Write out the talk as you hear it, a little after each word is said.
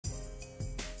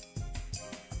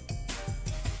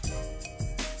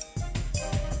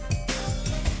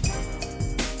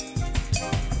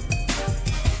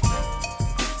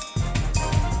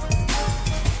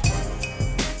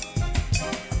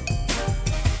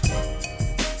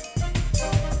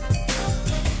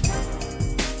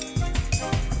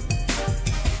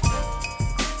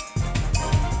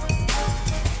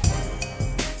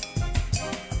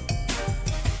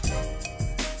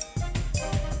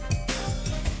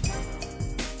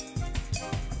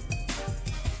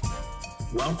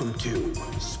Welcome to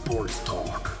Sports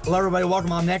Talk. Hello, everybody.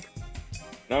 Welcome. I'm Nick.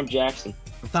 And I'm Jackson.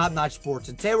 From Top Notch Sports.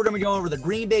 And today we're going to be going over the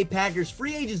Green Bay Packers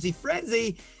free agency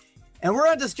frenzy. And we're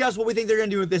going to discuss what we think they're going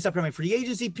to do with this upcoming free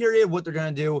agency period, what they're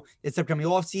going to do this upcoming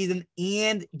offseason,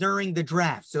 and during the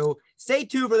draft. So stay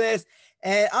tuned for this.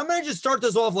 And I'm going to just start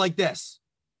this off like this.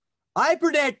 I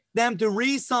predict them to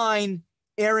re-sign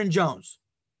Aaron Jones.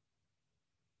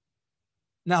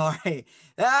 No, all right.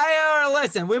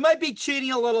 Listen, we might be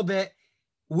cheating a little bit.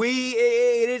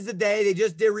 It is the day. They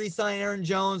just did re-sign Aaron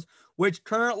Jones, which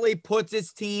currently puts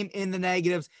his team in the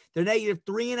negatives. They're negative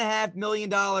 $3.5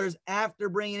 million after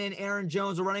bringing in Aaron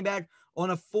Jones, a running back, on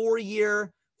a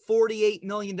 4-year, $48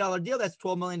 million deal. That's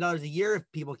 $12 million a year if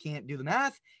people can't do the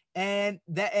math. And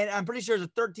I'm pretty sure there's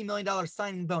a $13 million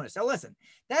signing bonus. Now, listen,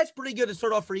 that's pretty good to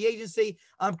start off free agency.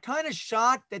 I'm kind of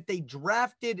shocked that they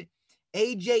drafted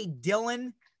A.J.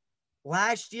 Dillon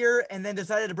last year and then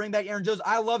decided to bring back Aaron Jones.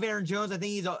 I love Aaron Jones. I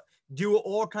think he's a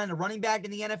do-it-all kind of running back in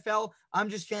the NFL. I'm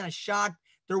just kind of shocked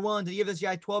they're willing to give this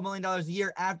guy $12 million a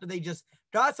year after they just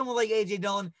got someone like A.J.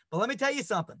 Dillon. But let me tell you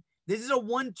something. This is a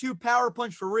 1-2 power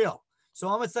punch for real. So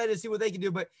I'm excited to see what they can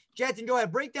do. But, Jackson, go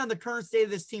ahead. Break down the current state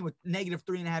of this team with negative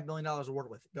 $3.5 million to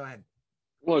work with. Go ahead.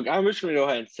 Look, I'm just going to go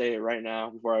ahead and say it right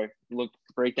now before I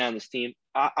break down this team.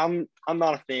 I'm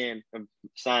not a fan of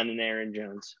signing Aaron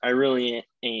Jones. I really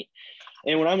ain't.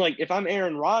 And when I'm like, if I'm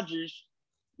Aaron Rodgers,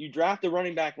 you draft a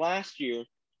running back last year,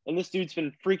 and this dude's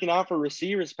been freaking out for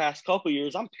receivers past couple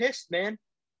years, I'm pissed, man.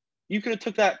 You could have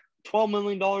took that $12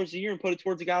 million a year and put it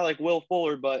towards a guy like Will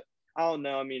Fuller, but I don't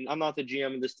know. I mean, I'm not the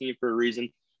GM of this team for a reason.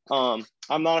 I'm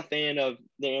not a fan of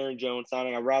the Aaron Jones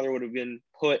signing. I rather would have been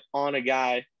put on a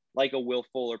guy like a Will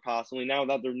Fuller possibly. Now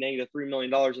that they're negative $3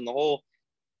 million in the hole,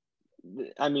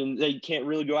 I mean, they can't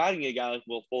really go out and get a guy like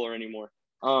Will Fuller anymore.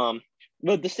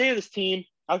 But the state of this team,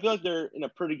 I feel like they're in a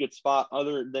pretty good spot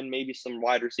other than maybe some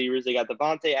wide receivers. They got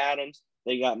Devontae Adams,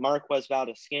 they got Marquez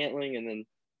Valdes-Scantling, and then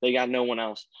they got no one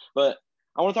else. But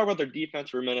I want to talk about their defense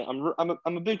for a minute.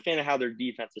 I'm a big fan of how their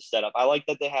defense is set up. I like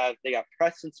that they got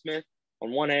Preston Smith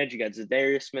on one edge. You got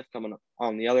Zadarius Smith coming up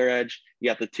on the other edge. You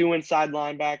got the two inside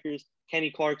linebackers. Kenny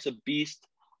Clark's a beast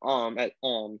at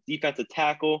defensive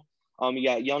tackle. You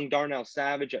got young Darnell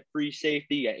Savage at free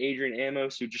safety. You got Adrian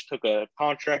Amos, who just took a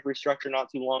contract restructure not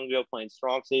too long ago, playing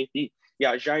strong safety. You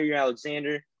got Jair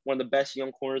Alexander, one of the best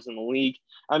young corners in the league.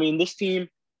 I mean, this team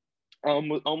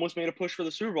almost made a push for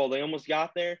the Super Bowl. They almost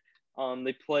got there.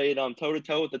 They played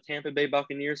toe-to-toe with the Tampa Bay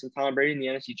Buccaneers and Tom Brady in the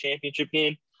NFC Championship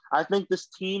game. I think this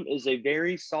team is a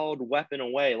very solid weapon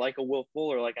away, like a Will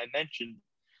Fuller, like I mentioned,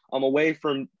 away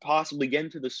from possibly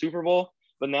getting to the Super Bowl.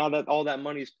 But now that all that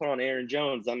money is put on Aaron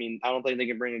Jones, I mean, I don't think they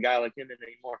can bring a guy like him in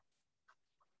anymore.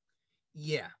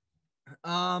 Yeah.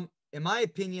 In my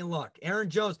opinion, look, Aaron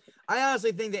Jones, I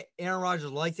honestly think that Aaron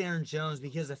Rodgers likes Aaron Jones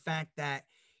because of the fact that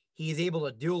he is able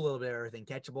to do a little bit of everything.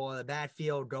 Catch a ball in the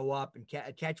backfield, go up and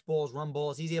catch balls, run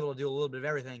balls. He's able to do a little bit of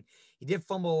everything. He did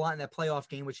fumble a lot in that playoff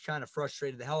game, which kind of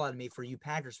frustrated the hell out of me for you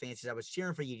Packers fans because I was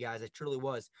cheering for you guys. I truly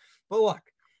was. But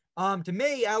look, to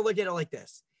me, I look at it like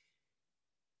this.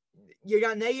 You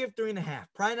got negative 3.5.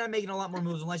 Probably not making a lot more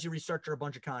moves unless you restructure a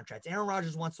bunch of contracts. Aaron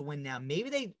Rodgers wants to win now. Maybe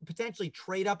they potentially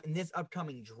trade up in this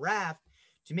upcoming draft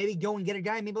to maybe go and get a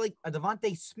guy, maybe like a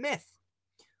Devontae Smith.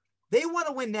 They want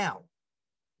to win now,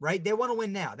 right? They want to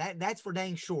win now. That's for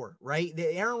dang sure, right?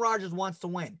 Aaron Rodgers wants to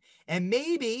win. And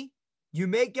maybe you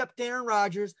make up to Aaron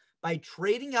Rodgers by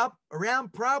trading up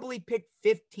around probably pick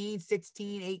 15,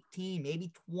 16, 18,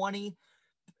 maybe 20,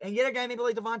 and get a guy maybe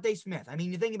like Devontae Smith. I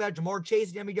mean, you think about Jamar Chase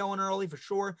is going to be going early for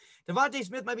sure. Devontae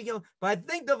Smith might be going, but I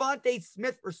think Devontae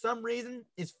Smith, for some reason,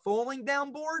 is falling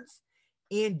down boards,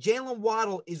 and Jalen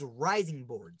Waddle is rising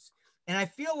boards. And I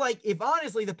feel like if,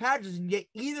 honestly, the Packers can get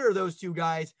either of those two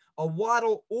guys, a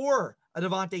Waddle or a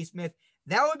Devontae Smith,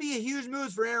 that would be a huge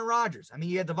move for Aaron Rodgers. I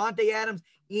mean, you got Devontae Adams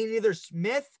in either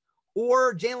Smith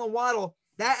or Jalen Waddle.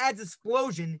 That adds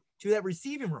explosion to that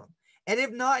receiving room. And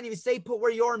if not, and you stay put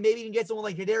where you are, maybe you can get someone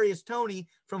like Kadarius Toney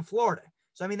from Florida.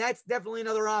 So, I mean, that's definitely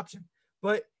another option.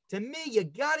 But to me, you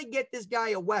got to get this guy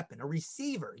a weapon, a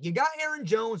receiver. You got Aaron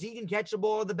Jones. He can catch the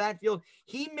ball in the backfield.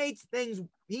 He makes things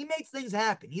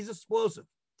happen. He's explosive.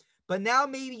 But now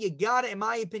maybe you got to, in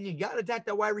my opinion, you got to attack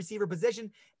that wide receiver position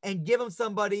and give him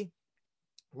somebody,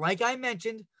 like I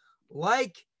mentioned,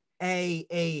 like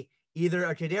either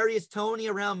a Kadarius Toney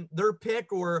around their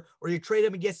pick or you trade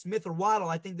him and get Smith or Waddle.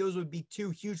 I think those would be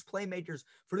two huge playmakers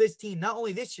for this team, not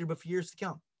only this year, but for years to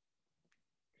come.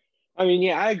 I mean,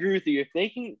 yeah, I agree with you. If they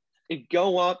can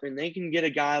go up and they can get a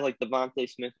guy like Devontae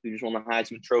Smith who just won the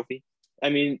Heisman Trophy, I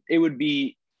mean, it would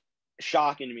be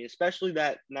shocking to me, especially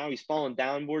that now he's falling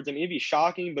downwards. I mean, it'd be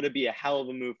shocking, but it'd be a hell of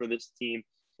a move for this team.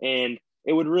 And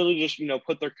it would really just,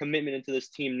 put their commitment into this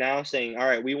team now, saying, all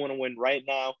right, we want to win right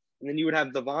now. And then you would have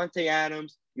Devontae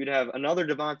Adams. You'd have another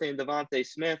Devontae and Devontae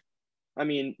Smith. I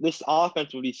mean, this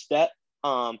offense would be set.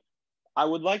 I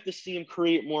would like to see him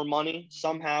create more money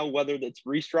somehow, whether it's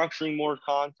restructuring more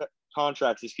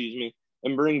contracts,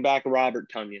 and bring back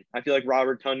Robert Tonyan. I feel like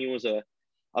Robert Tonyan was a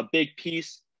big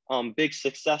piece, big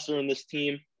successor in this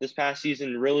team this past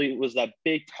season. Really was that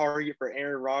big target for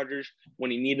Aaron Rodgers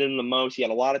when he needed him the most. He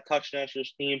had a lot of touchdowns for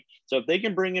his team. So if they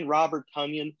can bring in Robert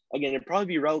Tonyan, again, it'd probably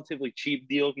be a relatively cheap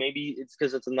deal. Maybe it's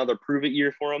because it's another prove-it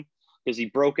year for him because he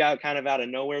broke out kind of out of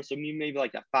nowhere. So maybe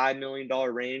like a $5 million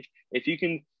range. If you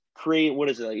can create,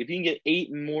 if you can get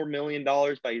 $8 million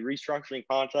more by restructuring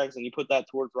contracts and you put that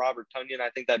towards Robert Tonyan,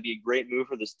 I think that'd be a great move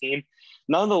for this team.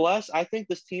 Nonetheless, I think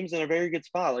this team's in a very good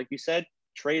spot. Like you said,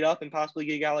 trade up and possibly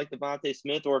get a guy like Devontae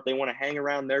Smith, or if they want to hang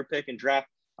around their pick and draft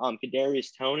Kadarius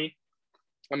Toney.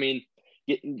 I mean,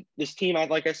 this team,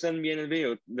 like I said in the beginning of the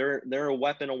video, they're a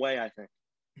weapon away, I think.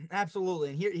 Absolutely.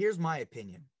 And here's my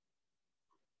opinion.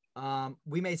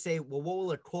 We may say, well, what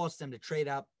will it cost them to trade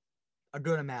up a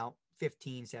good amount,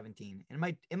 15, 17?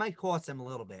 And it might cost them a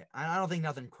little bit. I don't think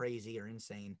nothing crazy or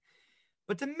insane.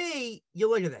 But to me, you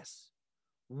look at this.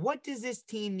 What does this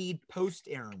team need post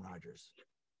Aaron Rodgers?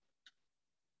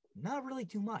 Not really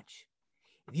too much.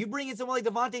 If you bring in someone like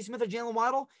Devontae Smith or Jalen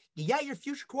Waddle, you got your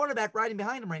future quarterback riding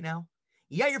behind him right now.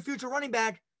 You got your future running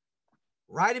back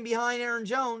riding behind Aaron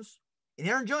Jones. And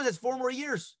Aaron Jones has 4 more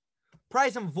years.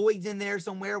 Probably some voids in there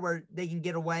somewhere where they can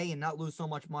get away and not lose so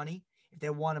much money if they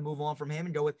want to move on from him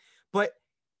and go with. But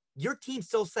your team's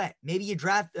still set. Maybe you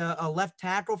draft a left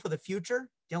tackle for the future.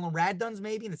 Dylan Radunz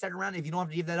maybe in the second round if you don't have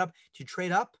to give that up to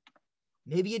trade up.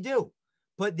 Maybe you do.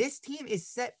 But this team is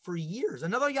set for years.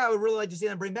 Another guy I would really like to see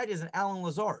them bring back is an Alan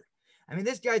Lazard. I mean,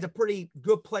 this guy's a pretty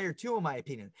good player too, in my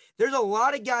opinion. There's a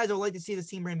lot of guys I would like to see this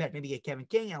team bring back. Maybe get Kevin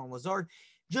King, Alan Lazard.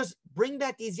 Just bring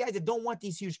back these guys that don't want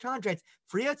these huge contracts,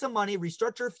 free up some money,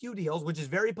 restructure a few deals, which is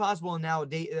very possible in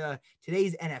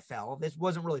today's NFL. This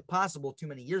wasn't really possible too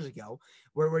many years ago,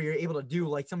 where you're able to do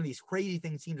like some of these crazy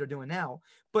things teams are doing now.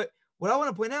 But what I want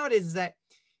to point out is that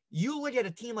you look at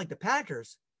a team like the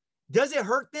Packers. Does it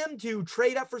hurt them to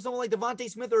trade up for someone like Devontae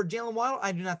Smith or Jalen Waddle?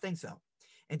 I do not think so.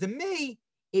 And to me,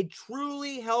 it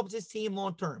truly helps this team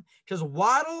long term because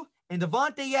Waddle and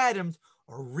Devontae Adams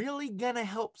are really going to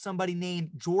help somebody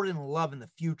named Jordan Love in the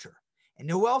future. And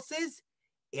who else is?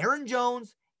 Aaron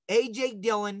Jones, A.J.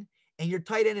 Dillon, and your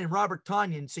tight end and Robert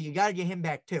Tonyan, so you got to get him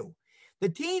back too. The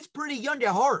team's pretty young at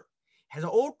heart. Has an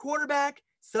old quarterback,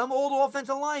 some old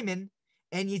offensive linemen,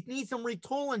 and you need some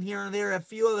retooling here and there at a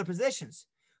few other positions.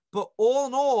 But all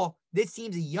in all, this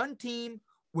team's a young team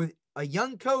with a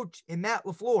young coach in Matt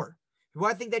Lafleur, who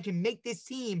I think that can make this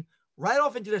team right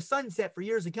off into the sunset for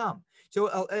years to come.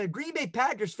 So Green Bay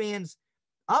Packers fans,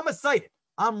 I'm excited.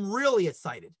 I'm really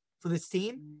excited for this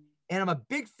team. And I'm a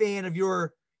big fan of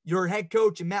your head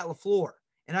coach and Matt Lafleur.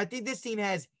 And I think this team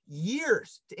has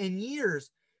years and years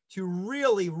to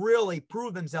really, really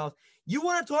prove themselves. You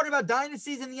want to talk about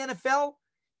dynasties in the NFL?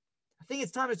 I think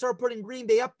it's time to start putting Green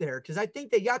Bay up there because I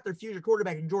think they got their future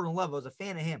quarterback in Jordan Love. I was a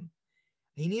fan of him.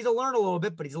 He needs to learn a little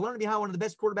bit, but he's learning behind one of the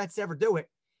best quarterbacks to ever do it.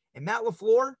 And Matt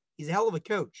Lafleur, he's a hell of a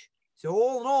coach. So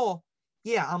all in all,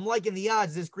 yeah, I'm liking the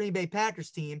odds of this Green Bay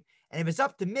Packers team. And if it's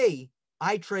up to me,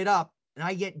 I trade up and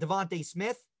I get Devontae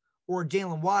Smith or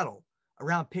Jalen Waddle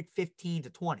around pick 15 to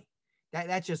 20.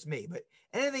 That's just me. But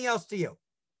anything else to you?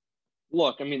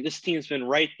 Look, I mean, this team's been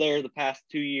right there the past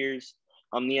 2 years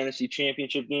on the NFC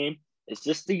Championship game. Is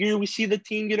this the year we see the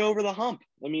team get over the hump?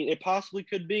 I mean, it possibly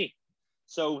could be.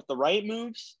 So with the right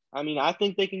moves, I mean, I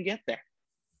think they can get there.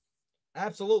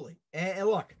 Absolutely. And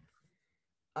look,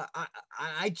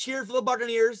 I cheered for the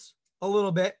Buccaneers a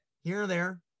little bit here and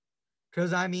there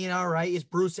because, I mean, all right, it's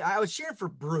Bruce. I was cheering for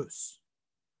Bruce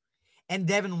and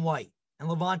Devin White and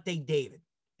Levante David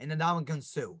and Ndamukong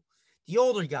Suh, the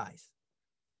older guys.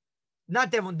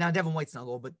 Not Devin. Now, Devin White's not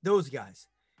old, but those guys.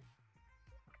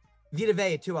 Vita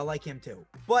Vea, too. I like him, too.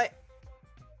 But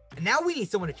now we need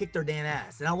someone to kick their damn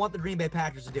ass, and I want the Green Bay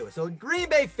Packers to do it. So, Green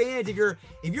Bay fans, if you're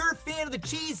a fan of the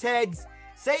Cheeseheads,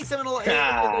 say something in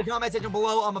the comment section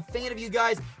below. I'm a fan of you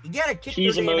guys. You got to kick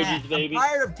their damn ass. Baby. I'm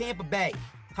tired of Tampa Bay.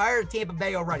 Tired of Tampa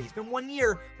Bay already. It's been 1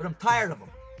 year, but I'm tired of them.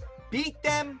 Beat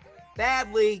them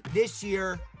badly this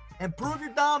year and prove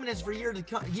your dominance for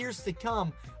years to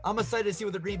come. I'm excited to see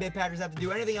what the Green Bay Packers have to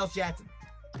do. Anything else, Jackson?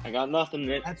 I got nothing,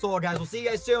 Nick. That's all, guys. We'll see you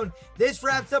guys soon. This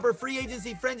wraps up our free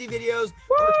agency frenzy videos.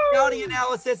 Our scouting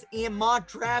analysis and mock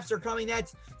drafts are coming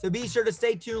next. So be sure to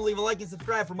stay tuned. Leave a like and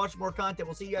subscribe for much more content.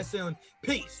 We'll see you guys soon.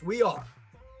 Peace. We are.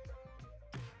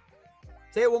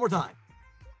 Say it one more time.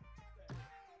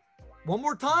 One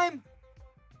more time?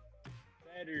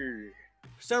 Better.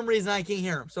 For some reason, I can't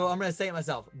hear him. So I'm going to say it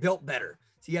myself. Built better.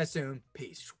 See you guys soon.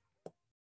 Peace.